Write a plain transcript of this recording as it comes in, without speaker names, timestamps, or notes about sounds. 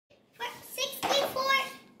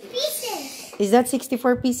Is that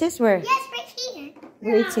 64 pieces? Where? Yes, right here.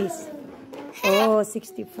 Where it says? Oh,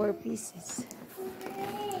 64 pieces.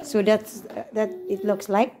 So that's that. It looks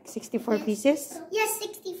like 64 pieces. Yes,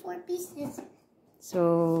 64 pieces.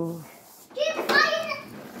 So. Dude, fire!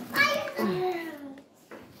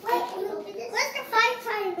 Wait, where's the fire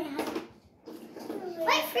at?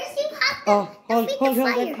 Wait, first you have to Hold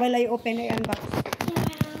while I open and unbox.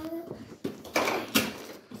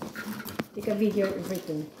 Take a video of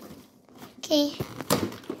everything. Okay.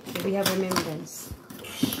 So we have remembrance.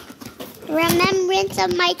 Remembrance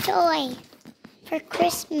of my toy for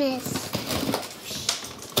Christmas.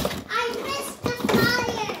 I missed the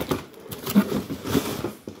fire.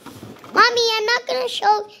 Mommy, I'm not going to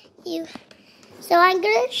show you. So I'm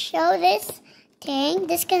going to show this thing.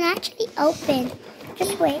 This can actually open.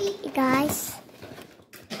 Just wait, you guys.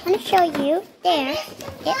 I'm going to show you. There.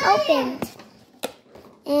 It opened.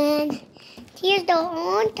 And here's the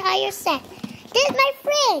whole entire set. This is my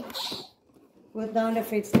fridge. Put down the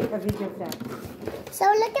fridge. Take a video of that. So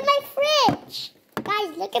look at my fridge.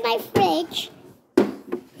 Guys, look at my fridge.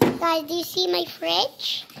 Guys, do you see my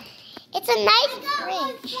fridge? It's a nice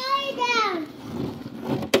fridge. Fire down.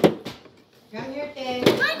 Come here, Ted.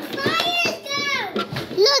 One fire down.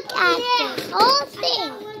 Look at this whole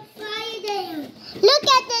thing. Look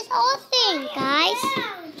at this whole thing, guys.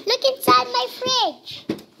 Look inside my fridge.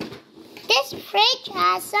 This fridge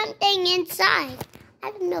has something inside.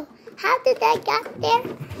 I don't know. How did that get there?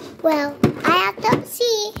 Well, I have to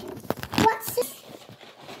see. What's this?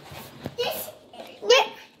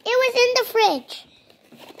 It was in the fridge.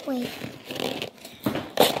 Wait.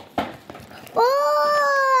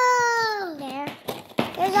 Oh!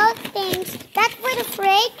 There's all things. That's for the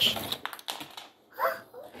fridge.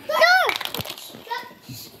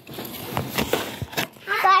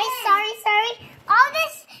 Guys, sorry. All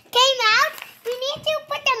this came out. We need to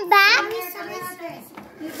put them back.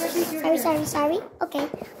 Sorry. Okay.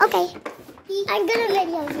 I'm gonna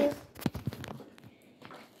video you.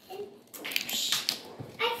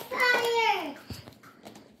 I fired.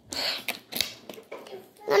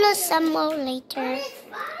 I'm gonna assemble later.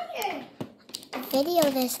 Video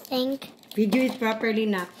this thing. Video it properly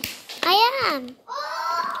now. I am.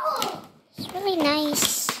 Oh! It's really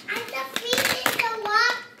nice.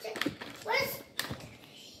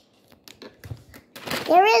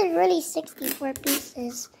 There is really 64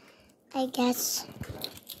 pieces, I guess.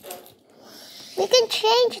 We can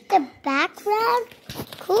change the background.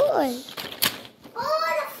 Cool. Oh,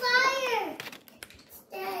 the fire! It's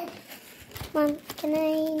dead. Mom, can I...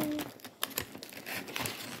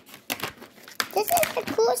 This is the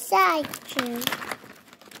cool side, too.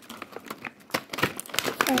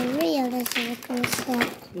 For real, this is a cool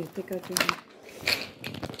side. You take out your...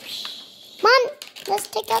 Mom, let's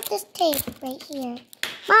take out this tape right here.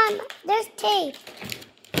 Mom, there's tape.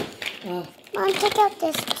 Mom, take out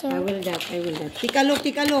this too. I will that. Take a look.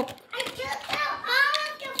 I took out all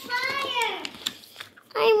of the fire.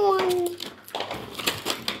 I won.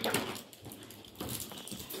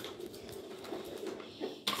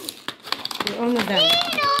 You're almost done.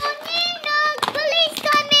 Nino, police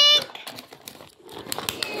coming.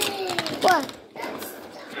 What?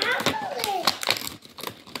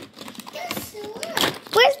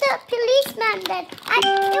 Where's the policeman then?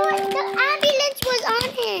 The ambulance was on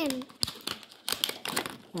him.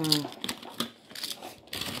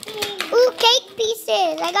 Ooh, cake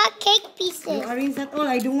pieces. I got cake pieces. You arrange that all.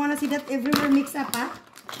 I don't want to see that everywhere mixed up, huh?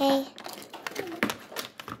 Okay.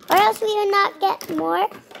 Or else we will not get more.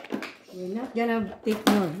 We're not gonna take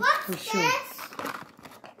more. For sure.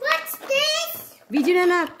 What's this? Video na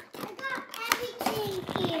nak. I got everything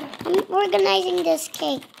here. I'm organizing this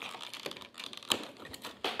cake.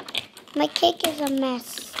 My cake is a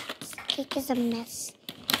mess. This cake is a mess.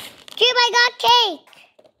 Jube, I got cake.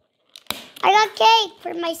 I got cake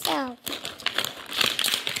for myself.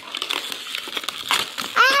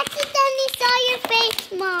 I accidentally saw your face,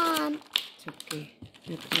 Mom. It's okay.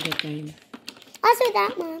 Not all the time. Also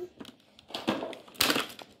that, Mom.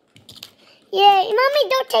 Yeah, Mommy,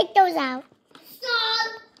 don't take those out. A star?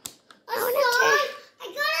 I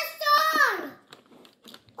got a star.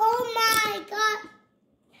 Oh my God.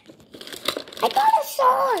 I got a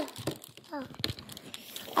sword. Oh.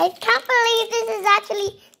 I can't believe this is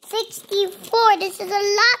actually 64. This is a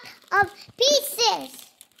lot of pieces.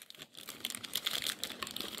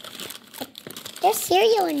 There's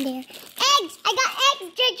cereal in there. Eggs. I got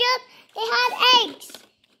eggs, Jujub. They had eggs.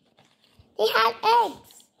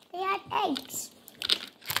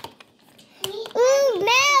 Ooh,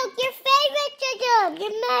 milk. Your favorite, Jujub.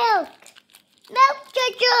 Your milk. Milk,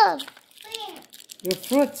 Jujub. Your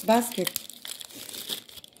fruits basket.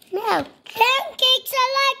 Milk. Pancakes, I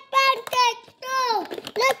like pancakes too.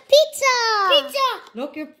 Look, pizza. Pizza.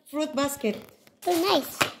 Look, your fruit basket. Oh,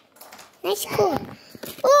 nice. Nice, cool.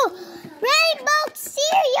 Oh, rainbow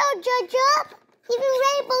cereal, Jojo. Even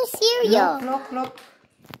rainbow cereal. Look.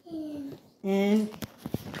 And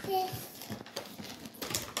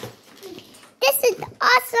this is the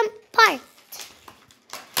awesome part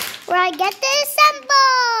where I get to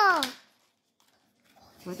assemble.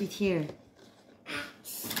 what is here?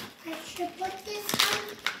 I should put this on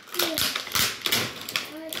here.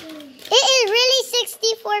 It is really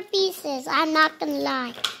 64 pieces. I'm not gonna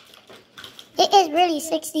lie. It is really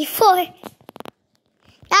 64.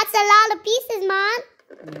 That's a lot of pieces, Mom.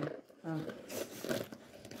 Yeah.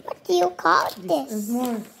 What do you call There's this?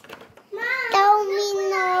 more. Mom,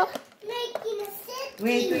 domino. Making a set.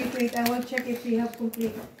 Wait. I will check if we have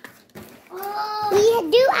complete. Oh.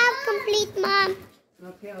 We do have complete, Mom.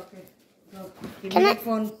 Okay. Go. Give Can me I- that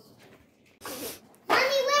phone.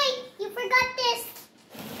 Mommy, wait. You forgot this.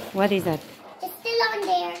 What is that? It's still on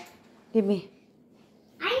there. Give me.